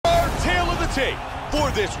tape for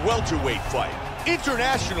this welterweight fight.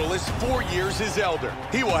 International is 4 years his elder.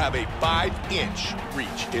 He will have a 5-inch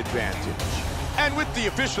reach advantage. And with the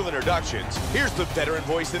official introductions, here's the veteran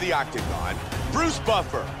voice of the Octagon, Bruce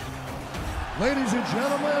Buffer. Ladies and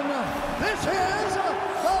gentlemen, this is the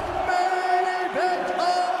main event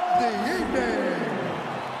of the evening.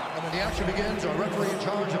 And when the action begins, our referee in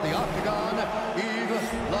charge of the Octagon,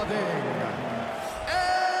 Yves Loving.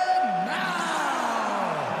 And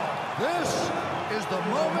now, this is the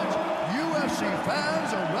moment UFC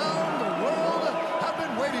fans around the world have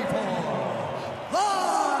been waiting for.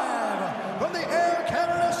 Live from the Air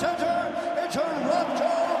Canada Centre in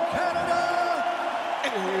Toronto, Canada.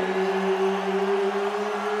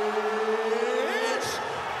 It's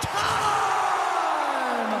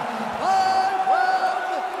time! 5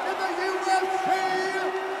 rounds in the UFC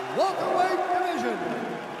welterweight division.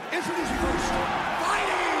 Introducing first,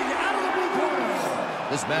 fighting out of the blue corner.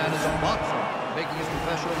 This man is a boxer, making his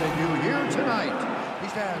professional debut here tonight. He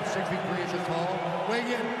stands 6 feet 3 inches tall, weighing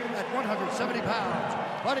in at 170 pounds.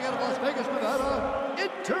 Fighting out of Las Vegas, Nevada,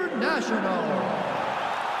 International.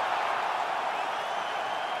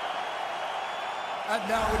 And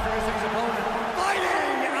now introducing his opponent,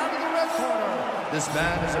 fighting out of the red corner. This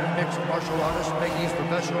man is a mixed martial artist making his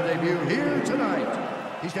professional debut here tonight.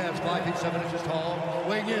 He stands 5 feet 7 inches tall,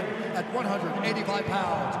 weighing in at 185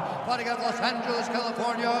 pounds. Fighting out of Los Angeles,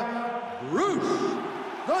 California, Bruce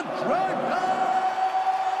the Dragon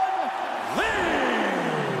Lee.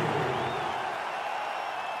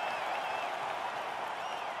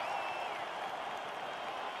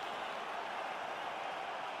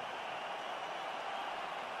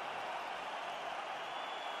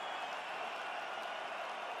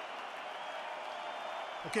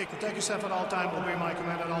 Okay, protect yourself at all times, obey my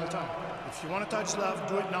command at all times. If you want to touch left,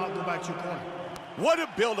 do it now, go back to your corner. What a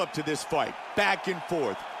build-up to this fight. Back and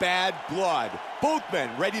forth, bad blood. Both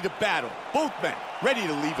men ready to battle. Both men ready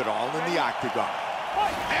to leave it all in the octagon.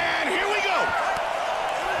 And here we go.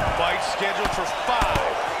 Fight scheduled for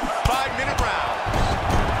 5-minute rounds.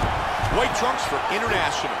 White trunks for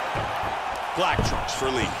International. Black trunks for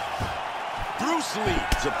Lee. Bruce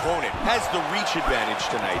Lee's opponent has the reach advantage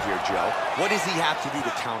tonight here, Joe. What does he have to do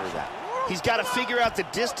to counter that? He's got to figure out the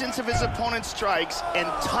distance of his opponent's strikes and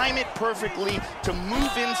time it perfectly to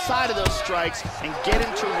move inside of those strikes and get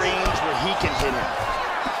into range where he can hit him.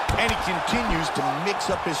 And he continues to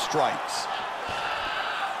mix up his strikes.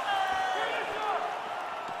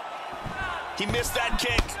 He missed that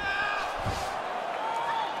kick.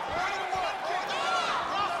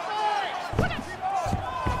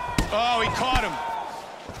 Oh, he caught him.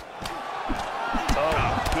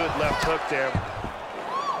 Oh, good left hook there.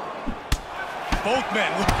 Both men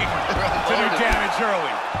looking to do damage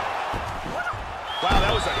early. Wow,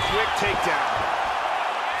 that was a quick takedown.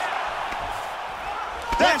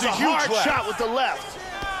 That's a huge hard shot with the left.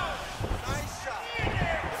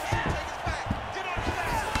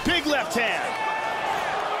 Big left hand.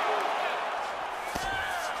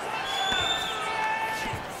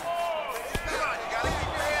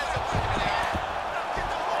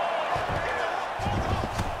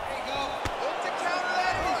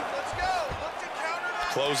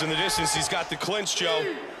 Closing the distance, he's got the clinch, Joe.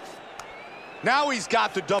 Now he's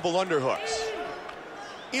got the double underhooks.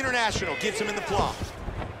 International gets him in the plum.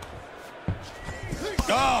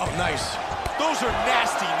 Oh, nice. Those are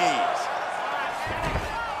nasty knees.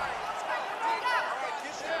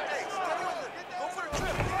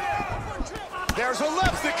 There's a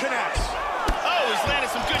left that connects. Oh, he's landed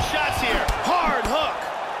some good shots here. Hard hook.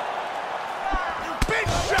 Big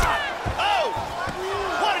shot. Oh,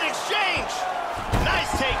 what an exchange.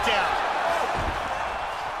 Nice takedown.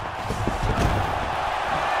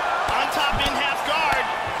 On top in half guard.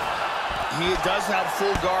 He does have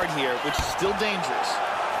full guard here, which is still dangerous.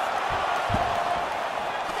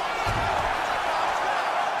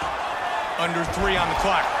 Under 3 on the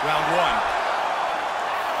clock, round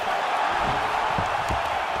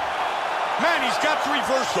 1. Man, he's got the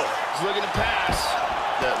reversal. He's looking to pass.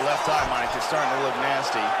 That left eye, Mike, is starting to look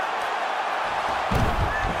nasty.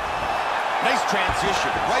 Nice transition,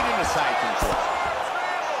 right into side control.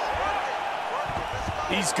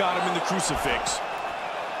 He's got him in the crucifix.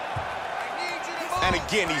 And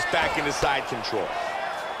again, he's back into side control.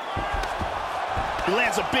 He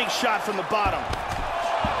lands a big shot from the bottom.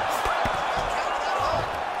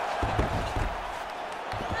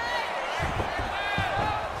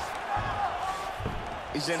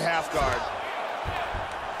 He's in half guard.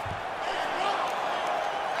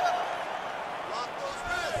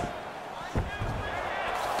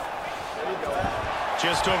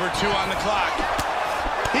 Just over 2 on the clock.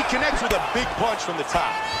 He connects with a big punch from the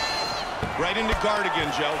top. Right into guard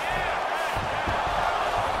again, Joe.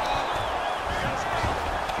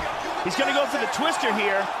 He's going to go for the twister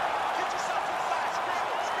here.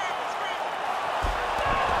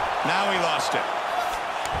 Now he lost it.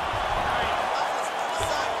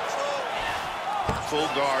 Full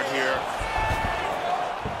guard here.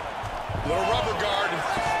 Little rubber guard.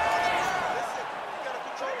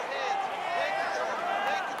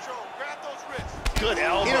 Good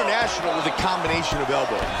elbow. International with a combination of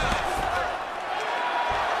elbows.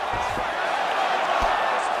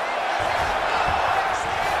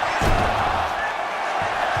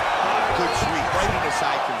 Good sweep, right into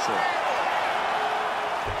side control.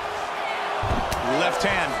 Left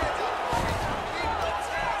hand.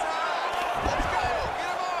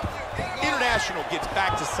 International gets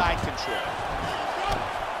back to side control.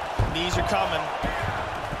 Knees are coming.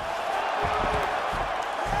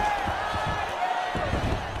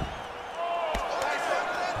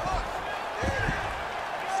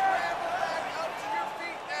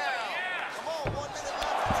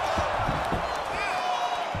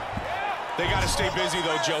 They got to stay busy,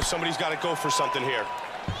 though, Joe. Somebody's got to go for something here.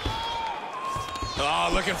 Oh,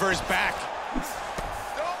 looking for his back.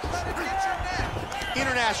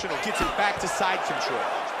 International gets it back to side control.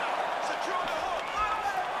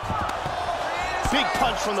 Big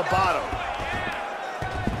punch from the bottom.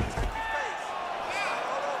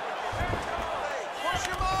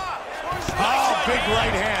 Oh, big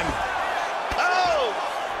right hand. Oh!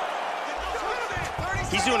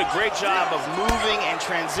 He's doing a great job of moving and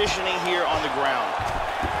transitioning here on the ground.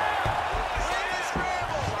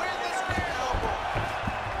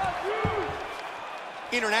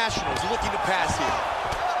 International is looking to pass here.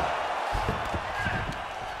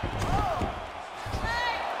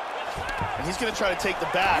 And he's going to try to take the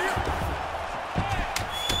back.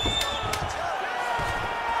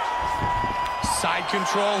 Side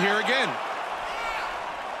control here again.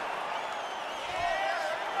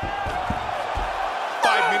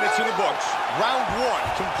 Minutes in the books. Round one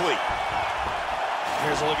complete.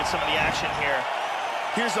 Here's a look at some of the action here.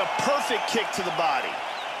 Here's a perfect kick to the body.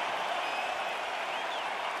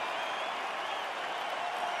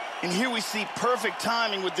 And here we see perfect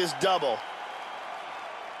timing with this double.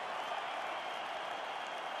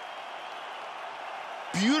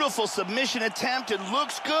 Beautiful submission attempt. It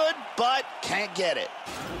looks good, but can't get it.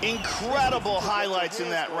 Incredible highlights in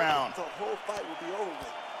that round. The whole fight will be over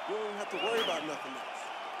with. You don't have to worry about nothing else.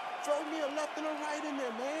 Throw me a left and a right in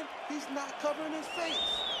there, man. He's not covering his face.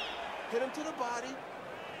 Hit him to the body.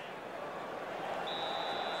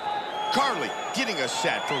 Carly getting us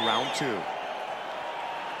set for round two.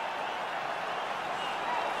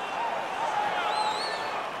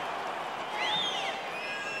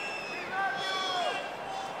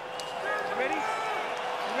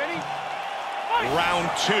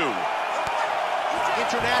 Round two.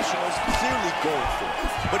 International's clearly going for it,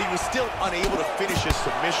 but he was still unable to finish his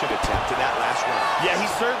submission attempt in that last round. Yeah,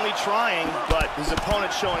 he's certainly trying, but his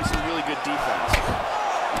opponent's showing some really good defense.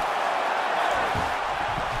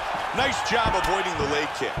 Nice job avoiding the leg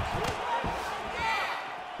kick.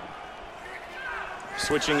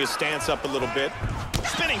 Switching his stance up a little bit.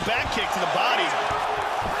 Spinning back kick to the body.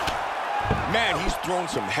 Man, he's thrown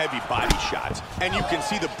some heavy body shots, and you can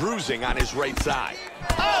see the bruising on his right side.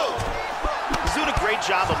 Oh! He's doing a great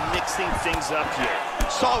job of mixing things up here.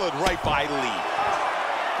 Solid right by Lee.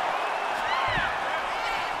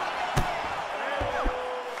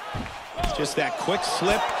 Just that quick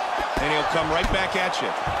slip, and he'll come right back at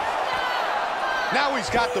you. Now he's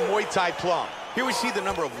got the Muay Thai plum. Here we see the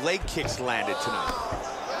number of leg kicks landed tonight.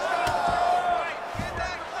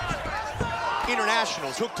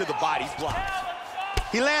 International's hook to the body blocked.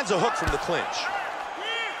 He lands a hook from the clinch.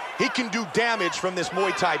 He can do damage from this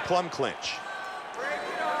Muay Thai plum clinch.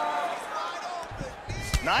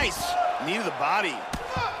 Nice. Knee to the body.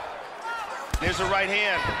 There's a right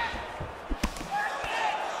hand.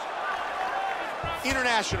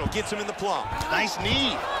 International gets him in the plum. Nice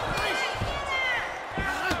knee.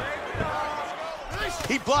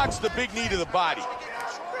 He blocks the big knee to the body.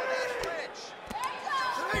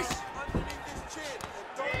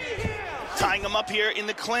 Tying him up here in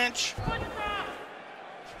the clinch.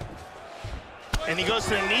 And he goes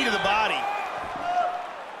to the knee to the body.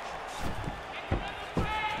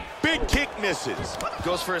 Big kick misses.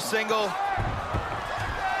 Goes for a single.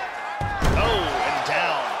 Oh, and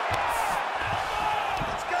down.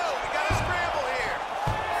 Let's go. We got a scramble here.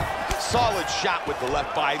 Solid shot with the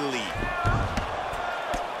left by Lee.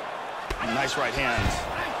 Nice right hand.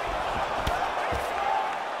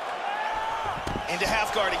 Into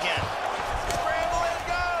half guard again. Scramble and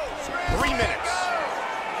go. Scramble. 3 minutes.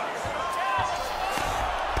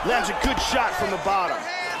 Lands a good shot from the bottom.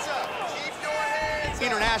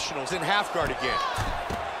 International's in half guard again.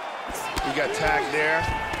 He got tagged there.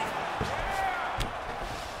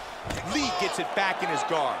 Lee gets it back in his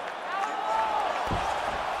guard.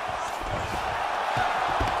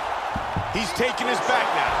 He's taking his back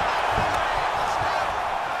now.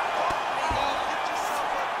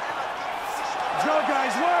 Go,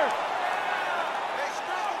 guys, work!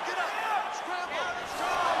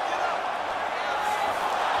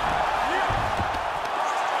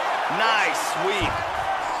 Nice sweep.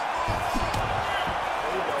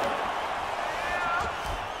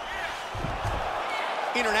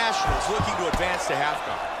 International's looking to advance to half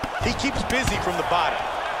guard. He keeps busy from the bottom.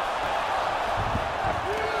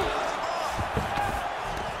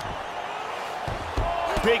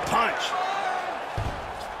 Big punch.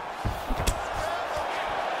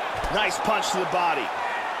 Nice punch to the body.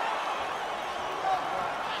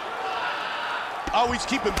 Oh, he's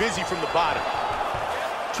keeping busy from the bottom.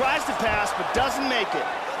 Tries to pass, but doesn't make it.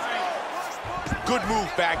 Good move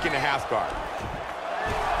back into half guard.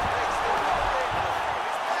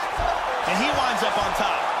 And he winds up on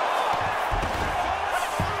top.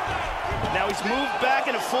 Now he's moved back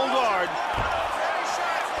into full guard.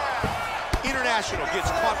 International gets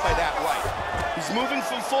caught by that right. He's moving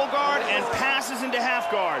from full guard and passes into half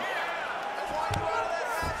guard.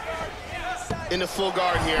 Into full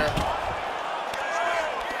guard here.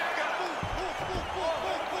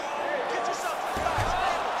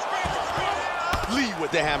 Lee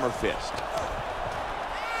with the hammer fist.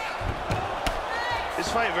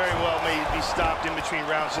 This fight very well may be stopped in between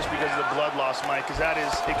rounds just because of the blood loss, Mike, because that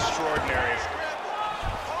is extraordinary.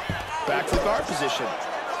 Back to the guard position.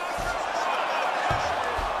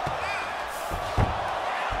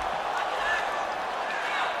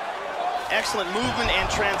 Excellent movement and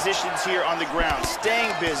transitions here on the ground,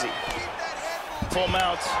 staying busy. Full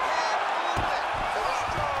mounts.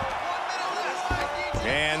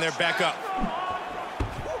 And they're back up.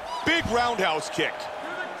 Big roundhouse kick.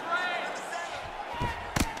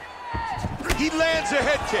 He lands a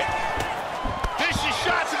head kick. Vicious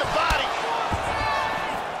shot to the body.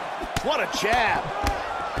 What a jab.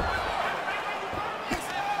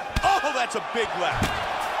 Oh, that's a big left.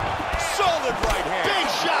 Solid right hand. Big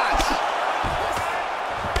shots.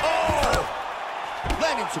 Oh,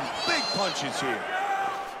 landing some big punches here.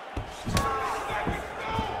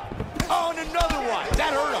 Oh, and another one.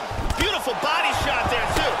 That hurt him. Beautiful body shot there,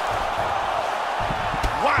 too.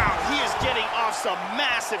 Wow, he is getting off some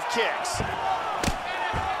massive kicks.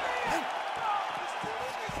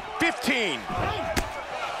 15.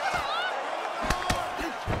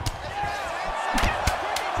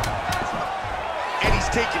 And he's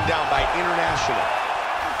taken down by International.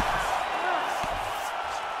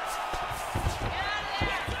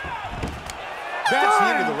 That's the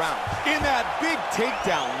end of the round. In that big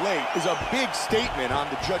takedown late is a big statement on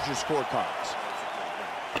the judges' scorecards.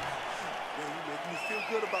 Man, you make me feel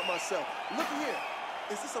good about myself. Look here.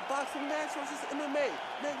 Is this a boxing match or is this MMA?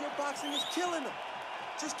 Man, your boxing is killing them.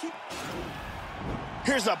 Just keep...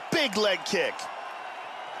 Here's a big leg kick.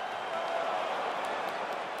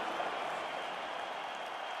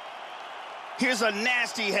 Here's a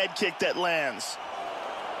nasty head kick that lands.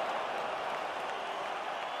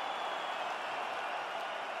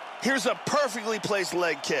 Here's a perfectly placed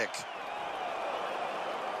leg kick.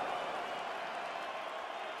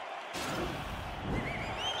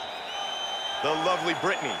 The lovely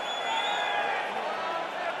Brittany.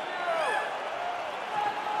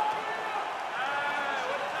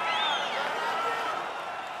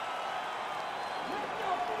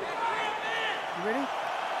 You ready?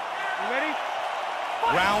 You ready?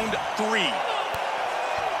 Round 3.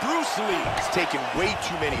 Bruce Lee has taken way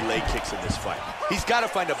too many leg kicks in this fight. He's got to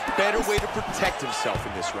find a better way to protect himself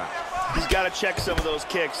in this round. He's got to check some of those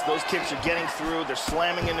kicks. Those kicks are getting through, they're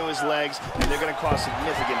slamming into his legs, and they're going to cause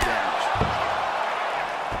significant damage.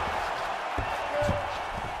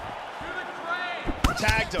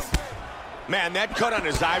 Tagged him. Man, that cut on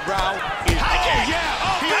his eyebrow is... High kick. Yeah!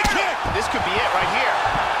 Oh, big kick! This could be it right here.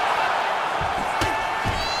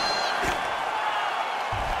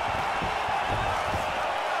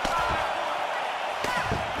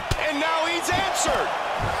 And now he's answered.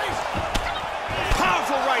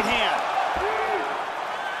 Powerful right hand.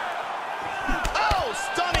 Oh,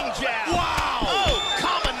 stunning jab. Wow! Oh,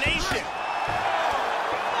 combination.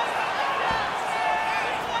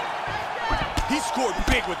 He scored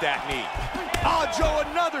big with that knee. Oh, Joe,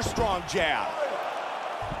 another strong jab.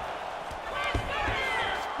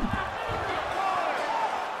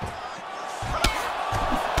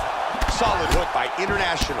 Solid hook by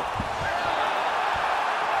International.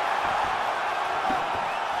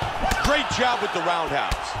 Great job with the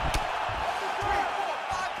roundhouse.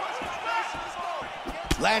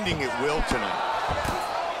 Landing at will tonight.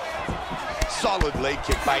 Solid leg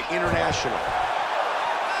kick by International.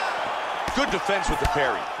 Good defense with the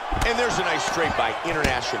parry. And there's a nice straight by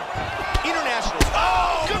International. International.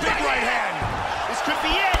 Oh, good big right hand. This could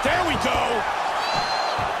be it. There we go.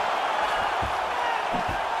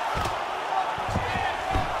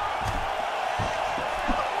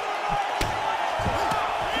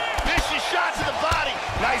 Vicious shot to the body.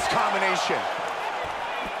 Nice combination.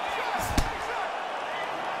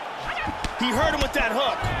 He hurt him with that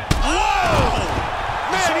hook. Whoa!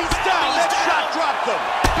 Man, he's down. That shot dropped him.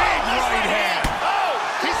 Big right hand. Oh,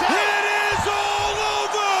 he's out. It is all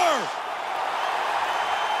over!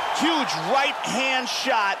 Huge right hand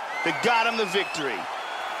shot that got him the victory.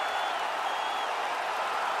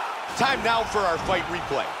 Time now for our fight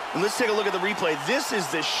replay. And let's take a look at the replay. This is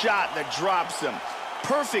the shot that drops him.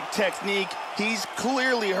 Perfect technique. He's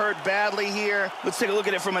clearly hurt badly here. Let's take a look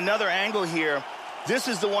at it from another angle here. This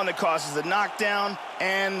is the one that causes the knockdown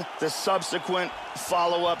and the subsequent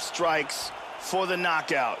follow-up strikes for the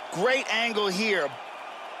knockout. Great angle here.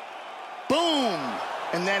 Boom!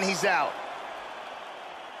 And then he's out.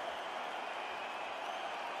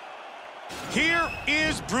 Here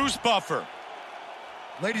is Bruce Buffer.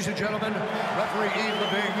 Ladies and gentlemen, referee Yves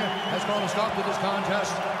Leving has called a stop to this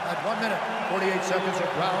contest at 1 minute, 48 seconds of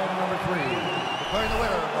round number 3. Declaring the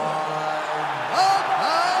winner by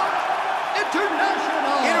knockout,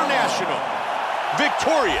 International. International.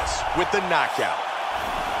 Victorious with the knockout.